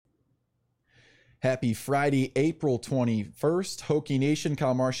Happy Friday, April 21st. Hokie Nation,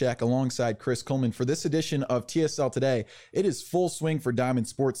 Kyle Marshak alongside Chris Coleman for this edition of TSL Today. It is full swing for Diamond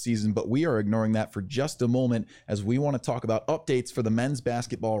sports season, but we are ignoring that for just a moment as we want to talk about updates for the men's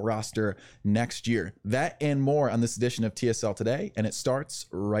basketball roster next year. That and more on this edition of TSL Today, and it starts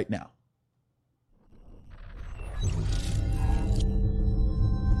right now.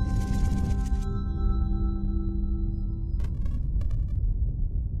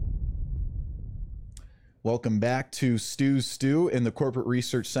 Welcome back to Stu's Stew in the Corporate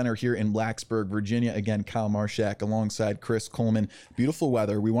Research Center here in Blacksburg, Virginia. Again, Kyle Marshak alongside Chris Coleman. Beautiful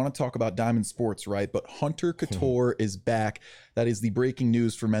weather. We want to talk about Diamond sports, right? But Hunter Couture is back. That is the breaking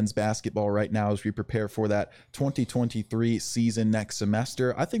news for men's basketball right now as we prepare for that 2023 season next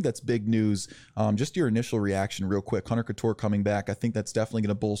semester. I think that's big news. Just your initial reaction real quick. Hunter Couture coming back. I think that's definitely going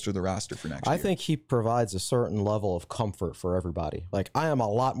to bolster the roster for next year. I think he provides a certain level of comfort for everybody. Like, I am a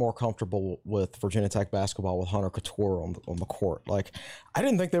lot more comfortable with Virginia Tech basketball with Hunter Couture on the court. Like, I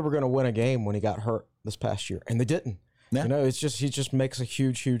didn't think they were going to win a game when he got hurt this past year, and they didn't. Yeah. You know, it's just he just makes a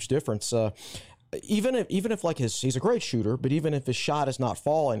huge difference. Even if like he's a great shooter, but even if his shot is not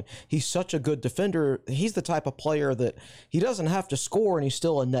falling, he's such a good defender. He's the type of player that he doesn't have to score, and he's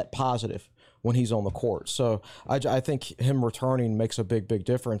still a net positive when he's on the court. So I think him returning makes a big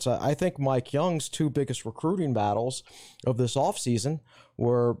difference. I think Mike Young's two biggest recruiting battles of this offseason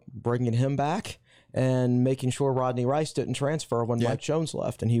were bringing him back and making sure Rodney Rice didn't transfer when Mike Jones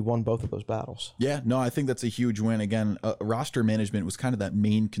left, and he won both of those battles. Yeah, no, I think that's a huge win. Again, roster management was kind of that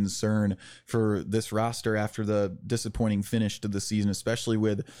main concern for this roster after the disappointing finish to the season, especially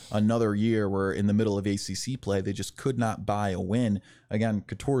with another year where in the middle of ACC play, they just could not buy a win. Again,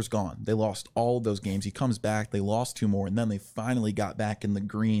 Couture's gone. They lost all of those games. He comes back, they lost two more, and then they finally got back in the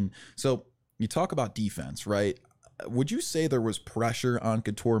green. So you talk about defense, right? Would you say there was pressure on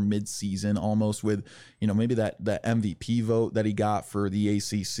Couture mid-season almost with, you know, maybe that MVP vote that he got for the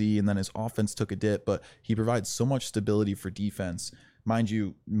ACC, and then his offense took a dip, but he provides so much stability for defense. Mind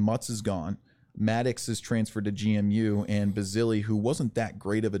you, Mutz is gone. Maddox is transferred to GMU, and Basili, who wasn't that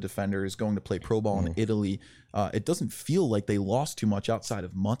great of a defender, is going to play pro ball in Italy. It doesn't feel like they lost too much outside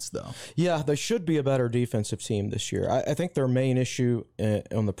of Mutz, though. Yeah, they should be a better defensive team this year. I think their main issue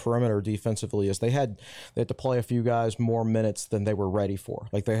on the perimeter defensively is they had to play a few guys more minutes than they were ready for.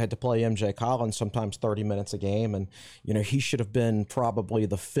 Like, they had to play MJ Collins sometimes 30 minutes a game, and you know he should have been probably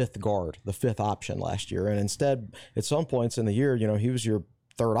the fifth guard, the fifth option last year. And instead, at some points in the year, you know, he was your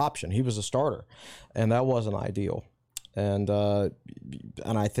third option. He was a starter, and that wasn't ideal. And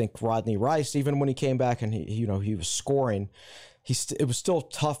I think Rodney Rice, even when he came back and he was scoring, it was still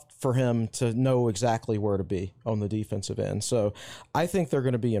tough for him to know exactly where to be on the defensive end. So I think they're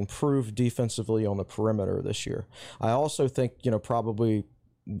going to be improved defensively on the perimeter this year. I also think, you know, probably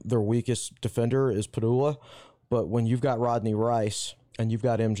their weakest defender is Padula, but when you've got Rodney Rice and you've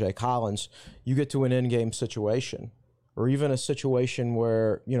got MJ Collins, you get to an in-game situation, or even a situation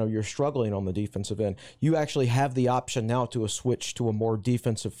where, you know, you're struggling on the defensive end, you actually have the option now to switch to a more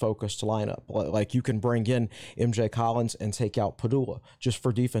defensive focused lineup. Like, you can bring in MJ Collins and take out Padula just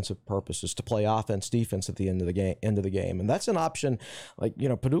for defensive purposes to play defense at the end of the game. And that's an option. Like, you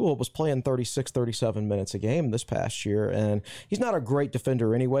know, Padula was playing 36, 37 minutes a game this past year, and he's not a great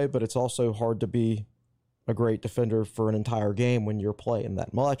defender anyway, but it's also hard to be a great defender for an entire game when you're playing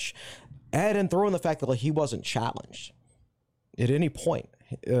that much. Add and throw in the fact that, like, he wasn't challenged at any point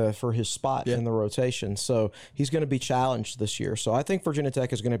for his spot in the rotation. So he's going to be challenged this year. So I think Virginia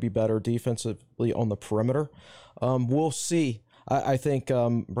Tech is going to be better defensively on the perimeter. We'll see. I think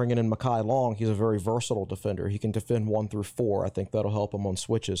bringing in Mekhi Long, he's a very versatile defender. He can defend 1 through 4. I think that'll help him on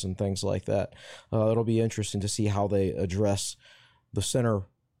switches and things like that. It'll be interesting to see how they address the center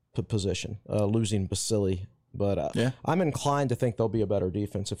position, losing Basili. But I'm inclined to think they'll be a better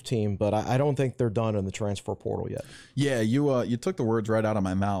defensive team, but I don't think they're done in the transfer portal yet. Yeah, you took the words right out of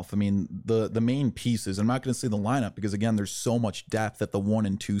my mouth. I mean, the main pieces, I'm not going to say the lineup because, again, there's so much depth at the 1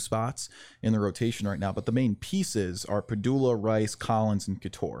 and 2 spots in the rotation right now, but the main pieces are Padula, Rice, Collins, and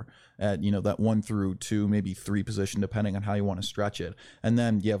Couture at, you know, that 1 through 2, maybe 3 position, depending on how you want to stretch it. And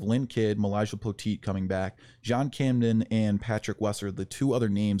then you have Lynn Kidd, Elijah Poteet coming back, John Camden, and Patrick Wesser, the 2 other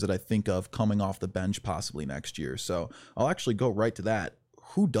names that I think of coming off the bench possibly next year. So I'll actually go right to that.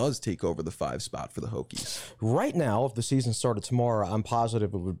 Who does take over the 5 spot for the Hokies? Right now, if the season started tomorrow, I'm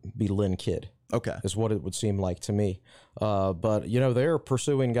positive it would be Lynn Kidd. Okay. Is what it would seem like to me. But, you know, they're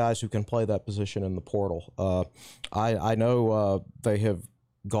pursuing guys who can play that position in the portal. I know they have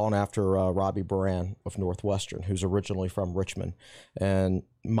gone after Robbie Baran of Northwestern, who's originally from Richmond. And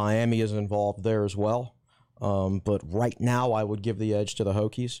Miami is involved there as well. But right now, I would give the edge to the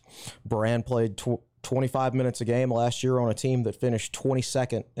Hokies. Brand played 25 minutes a game last year on a team that finished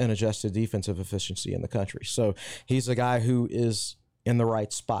 22nd in adjusted defensive efficiency in the country. So he's a guy who is in the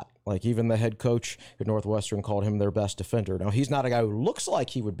right spot. Like, even the head coach at Northwestern called him their best defender. Now, he's not a guy who looks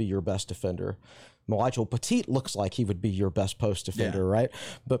like he would be your best defender. Nigel Petit looks like he would be your best post defender, right?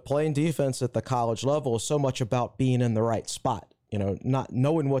 But playing defense at the college level is so much about being in the right spot. You know, not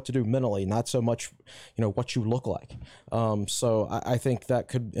knowing what to do mentally, not so much, you know, what you look like. So I think that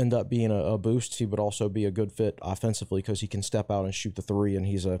could end up being a boost. He would also be a good fit offensively because he can step out and shoot the three, and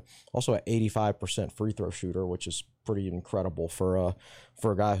he's also an 85% free throw shooter, which is pretty incredible for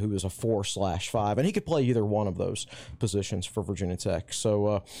a guy who is a 4/5, and he could play either one of those positions for Virginia Tech.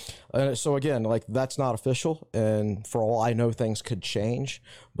 So again, like, that's not official, and for all I know, things could change.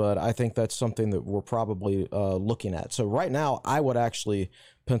 But I think that's something that we're probably looking at. So right now, I would actually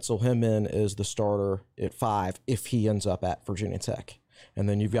pencil him in as the starter at 5 if he ends up at Virginia Tech. And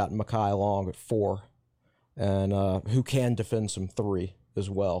then you've got Mekhi Long at 4, and who can defend some 3 as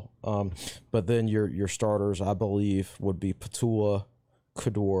well. But then your starters, I believe, would be Petulla,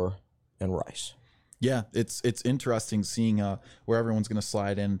 Kador, and Rice. Yeah, it's interesting seeing where everyone's going to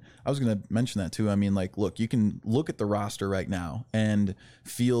slide in. I was going to mention that too. I mean, like, look, you can look at the roster right now and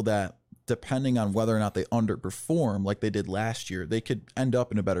feel that depending on whether or not they underperform like they did last year, they could end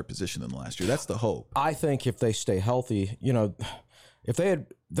up in a better position than last year. That's the hope. I think if they stay healthy, you know, if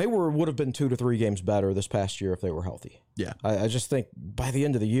they would have been 2 to 3 games better this past year if they were healthy. Yeah, I just think by the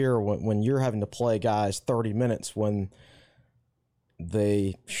end of the year, when you're having to play guys 30 minutes when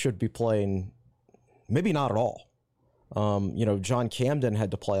they should be playing maybe not at all. You know, John Camden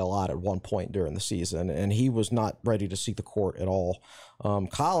had to play a lot at one point during the season, and he was not ready to see the court at all.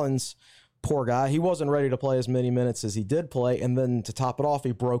 Collins, poor guy, he wasn't ready to play as many minutes as he did play, and then to top it off,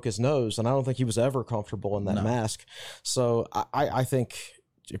 he broke his nose, and I don't think he was ever comfortable in that mask. So I think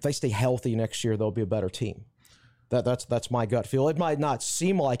if they stay healthy next year, they'll be a better team. That's my gut feel. It might not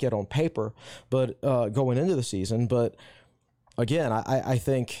seem like it on paper, but going into the season, but again, I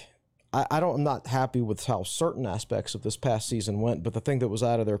think I'm not happy with how certain aspects of this past season went, but the thing that was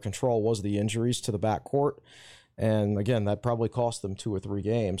out of their control was the injuries to the backcourt. And again, that probably cost them 2 or 3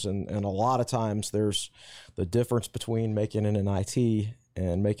 games. And a lot of times there's the difference between making an NIT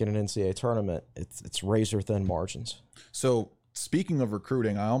and making an NCAA tournament. It's razor thin margins. So speaking of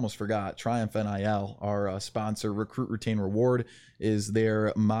recruiting, I almost forgot. Triumph NIL, our sponsor, Recruit, Retain, Reward, is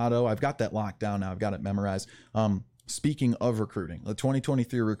their motto. I've got that locked down now. I've got it memorized. Speaking of recruiting, the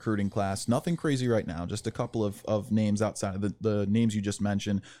 2023 recruiting class, nothing crazy right now, just a couple of names outside of the names you just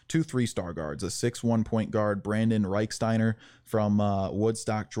mentioned. 2 3-star guards, a 6'1" point guard, Brandon Reichsteiner from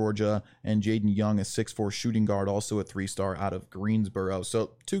Woodstock, Georgia, and Jaden Young, a 6'4" shooting guard, also a 3-star out of Greensboro.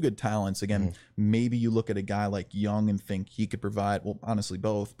 So 2 good talents. Again, maybe you look at a guy like Young and think he could provide, well, honestly,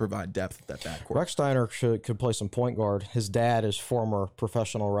 both provide depth at that backcourt. Reichsteiner could play some point guard. His dad is former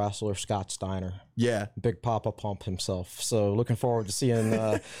professional wrestler Scott Steiner. Yeah. Big Papa Pump himself. So looking forward to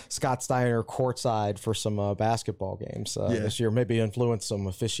seeing Scott Steiner courtside for some basketball games this year. Maybe influence some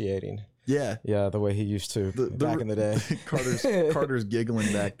officiating. Yeah. Yeah, the way he used to back in the day. Carter's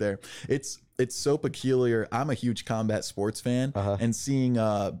giggling back there. It's so peculiar. I'm a huge combat sports fan, and seeing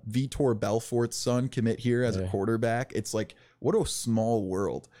Vitor Belfort's son commit here as a quarterback, it's like, what a small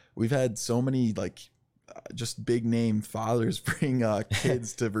world. We've had so many just big name fathers bring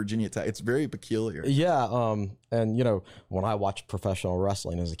kids to Virginia Tech. It's very peculiar. Yeah. And you know, when I watched professional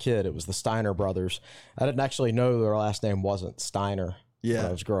wrestling as a kid, it was the Steiner brothers. I didn't actually know their last name wasn't Steiner. Yeah, when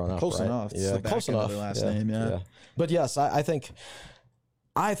I was growing up. Close right? enough. Yeah, close enough. Their last name. Yeah. But yes, I think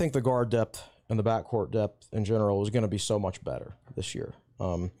the guard depth and the backcourt depth in general is going to be so much better this year.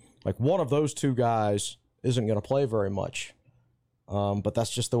 Like, one of those 2 guys isn't going to play very much. But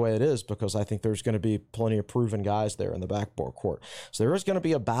that's just the way it is, because I think there's going to be plenty of proven guys there in the backboard court. So there is going to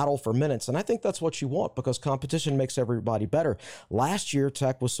be a battle for minutes, and I think that's what you want, because competition makes everybody better. Last year,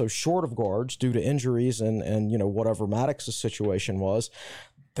 Tech was so short of guards due to injuries and you know, whatever Maddox's situation was.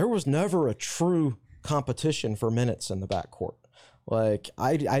 There was never a true competition for minutes in the backcourt. Like,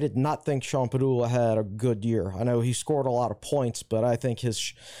 I did not think Sean Padula had a good year. I know he scored a lot of points, but I think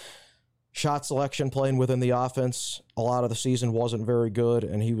his shot selection playing within the offense a lot of the season wasn't very good,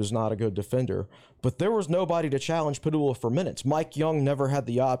 and he was not a good defender. But there was nobody to challenge Padula for minutes. Mike Young never had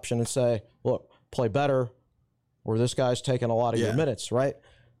the option to say, look, play better, or this guy's taking a lot of your minutes, right?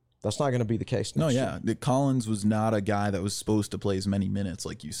 That's not going to be the case next year. Collins was not a guy that was supposed to play as many minutes,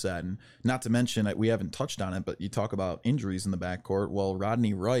 like you said. And not to mention, we haven't touched on it, but you talk about injuries in the backcourt. Well,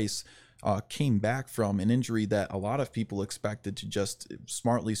 Rodney Rice, came back from an injury that a lot of people expected to just,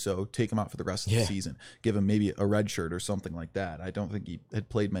 smartly so, take him out for the rest of the season, give him maybe a red shirt or something like that. I don't think he had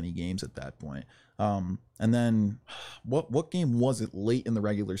played many games at that point. And then what game was it late in the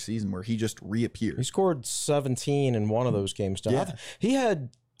regular season where he just reappeared? He scored 17 in one of those games. Yeah. He had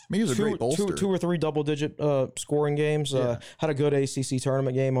he was a great bolster. Two or three double-digit scoring games. Had a good ACC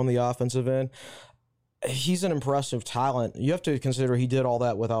tournament game on the offensive end. He's an impressive talent. You have to consider he did all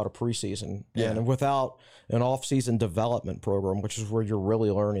that without a preseason and without an off-season development program, which is where you're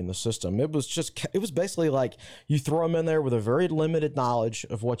really learning the system. It was basically like you throw him in there with a very limited knowledge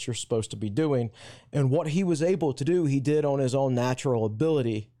of what you're supposed to be doing, and what he was able to do, he did on his own natural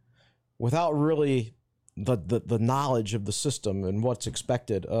ability without really the knowledge of the system and what's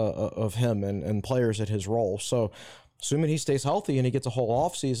expected of him and players at his role. So assuming he stays healthy and he gets a whole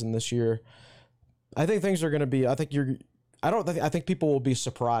offseason this year, I think things are going to be. I think people will be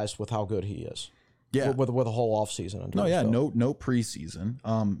surprised with how good he is. Yeah, with a whole offseason. No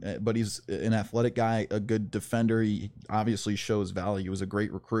preseason. But he's an athletic guy, a good defender. He obviously shows value. He was a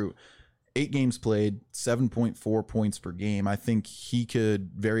great recruit. 8 games played, 7.4 points per game. I think he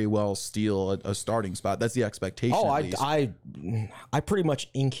could very well steal a starting spot. That's the expectation. Oh, at least. I pretty much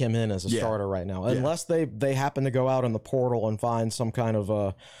ink him in as a starter right now, unless they happen to go out in the portal and find some kind of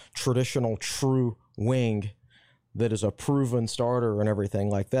a traditional true wing that is a proven starter and everything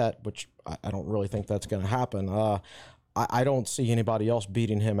like that, which I don't really think that's going to happen. I don't see anybody else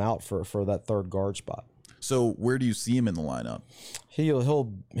beating him out for that third guard spot. So where do you see him in the lineup? He'll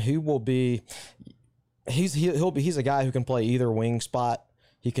be a guy who can play either wing spot.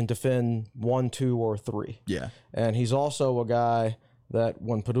 He can defend 1, 2, or 3. Yeah. And he's also a guy that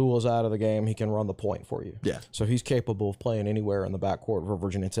when Padula's out of the game, he can run the point for you. Yeah. So he's capable of playing anywhere in the backcourt for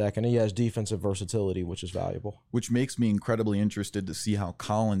Virginia Tech, and he has defensive versatility, which is valuable. Which makes me incredibly interested to see how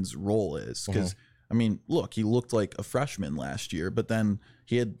Collins' role is, because I mean, look, he looked like a freshman last year, but then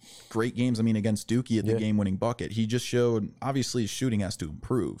he had great games. I mean, against Dookie at the game-winning bucket. He just showed, obviously, his shooting has to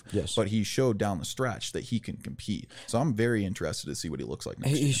improve, but he showed down the stretch that he can compete. So I'm very interested to see what he looks like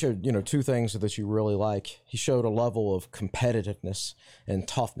next year. He showed, 2 things that you really like. He showed a level of competitiveness and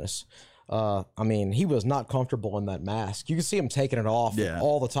toughness. I mean, he was not comfortable in that mask. You could see him taking it off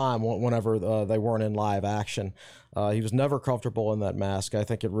all the time whenever they weren't in live action. He was never comfortable in that mask. I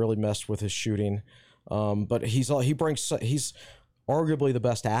think it really messed with his shooting. But he's arguably the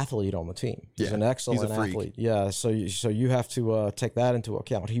best athlete on the team. He's an excellent athlete. Yeah, so you have to take that into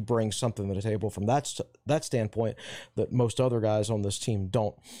account. He brings something to the table from that standpoint that most other guys on this team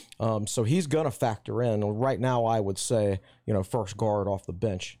don't. So he's going to factor in. Right now, I would say, first guard off the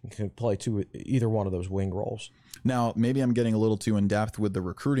bench. You can play either one of those wing roles. Now, maybe I'm getting a little too in-depth with the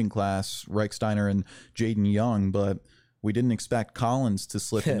recruiting class, Reichsteiner and Jaden Young, but we didn't expect Collins to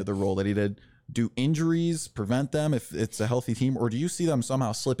slip into the role that he did. Do injuries prevent them if it's a healthy team, or do you see them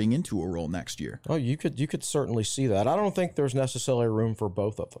somehow slipping into a role next year? Oh, you could certainly see that. I don't think there's necessarily room for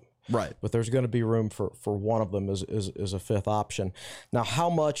both of them. Right. But there's going to be room for one of them as a fifth option. Now, how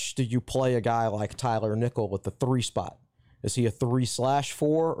much do you play a guy like Tyler Nickel at the 3 spot? Is he a 3/4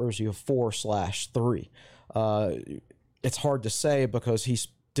 or is he a 4/3? It's hard to say because he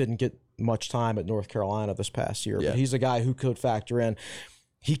didn't get much time at North Carolina this past year. But he's a guy who could factor in.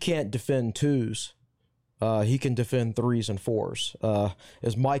 He can't defend 2s. He can defend 3s and 4s.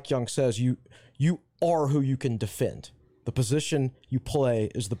 As Mike Young says, you are who you can defend. The position you play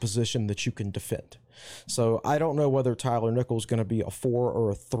is the position that you can defend. So I don't know whether Tyler Nickel's going to be a 4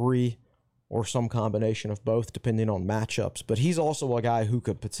 or a 3 or some combination of both, depending on matchups. But he's also a guy who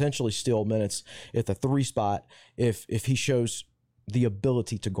could potentially steal minutes at the 3 spot if he shows the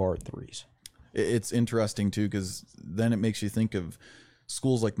ability to guard 3s. It's interesting, too, because then it makes you think of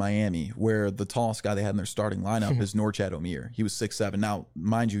schools like Miami, where the tallest guy they had in their starting lineup is Norchad Omier. He was 6'7". Now,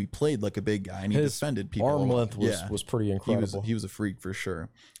 mind you, he played like a big guy, and he defended people. Arm length was pretty incredible. He was a freak for sure.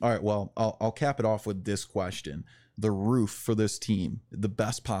 All right, well, I'll cap it off with this question. The roof for this team, the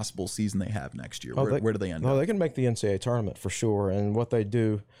best possible season they have next year. Where do they end up? They can make the NCAA tournament for sure, and what they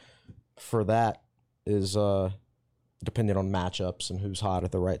do for that is depending on matchups and who's hot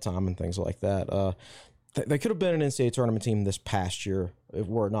at the right time and things like that. They could have been an NCAA tournament team this past year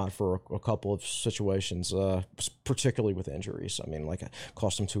were it not for a couple of situations, particularly with injuries. I mean, like it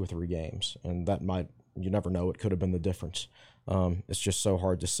cost them 2 or 3 games, and you never know. It could have been the difference. It's just so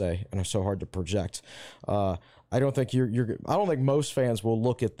hard to say, and it's so hard to project. I don't think I don't think most fans will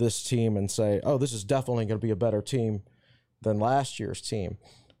look at this team and say, "Oh, this is definitely going to be a better team than last year's team."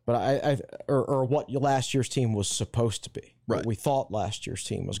 But or what last year's team was supposed to be. what we thought last year's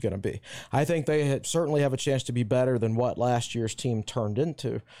team was going to be. I think they certainly have a chance to be better than what last year's team turned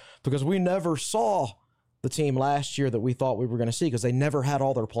into, because we never saw the team last year that we thought we were going to see, because they never had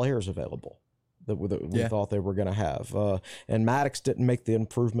all their players available that we thought they were going to have. And Maddox didn't make the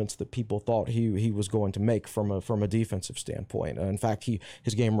improvements that people thought he was going to make from a defensive standpoint. In fact,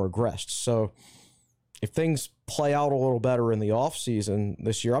 his game regressed. So if things play out a little better in the offseason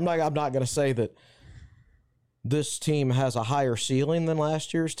this year, I'm not going to say that this team has a higher ceiling than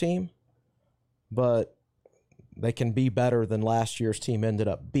last year's team, but they can be better than last year's team ended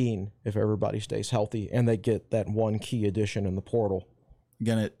up being if everybody stays healthy and they get that one key addition in the portal.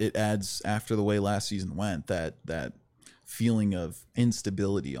 Again, it adds, after the way last season went, that feeling of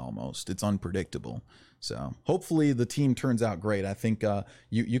instability almost. It's unpredictable. So hopefully the team turns out great. I think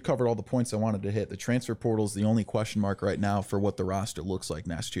you covered all the points I wanted to hit. The transfer portal is the only question mark right now for what the roster looks like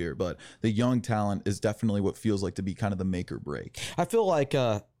next year. But the young talent is definitely what feels like to be kind of the make or break. I feel like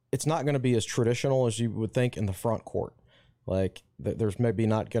it's not going to be as traditional as you would think in the front court. Like there's maybe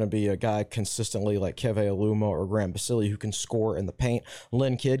not going to be a guy consistently like Keve Aluma or Graham Basili who can score in the paint.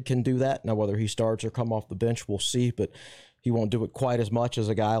 Lynn Kidd can do that. Now, whether he starts or come off the bench, we'll see. But he won't do it quite as much as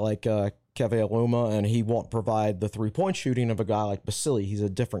a guy like Keve Aluma, and he won't provide the three-point shooting of a guy like Basili. He's a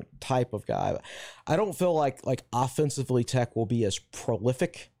different type of guy. I don't feel like offensively Tech will be as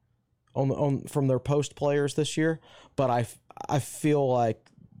prolific from their post players this year, but I feel like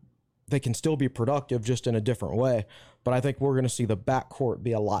they can still be productive just in a different way. But I think we're going to see the backcourt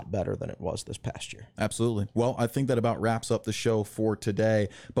be a lot better than it was this past year. Absolutely. Well, I think that about wraps up the show for today,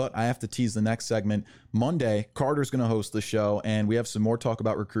 but I have to tease the next segment. Monday, Carter's going to host the show, and we have some more talk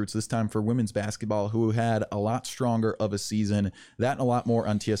about recruits, this time for women's basketball, who had a lot stronger of a season. That and a lot more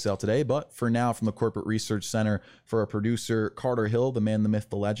on TSL Today. But for now, from the Corporate Research Center, for our producer, Carter Hill, the man, the myth,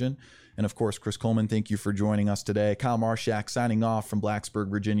 the legend, and of course, Chris Coleman, thank you for joining us today. Kyle Marshak signing off from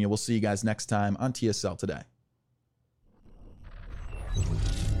Blacksburg, Virginia. We'll see you guys next time on TSL Today.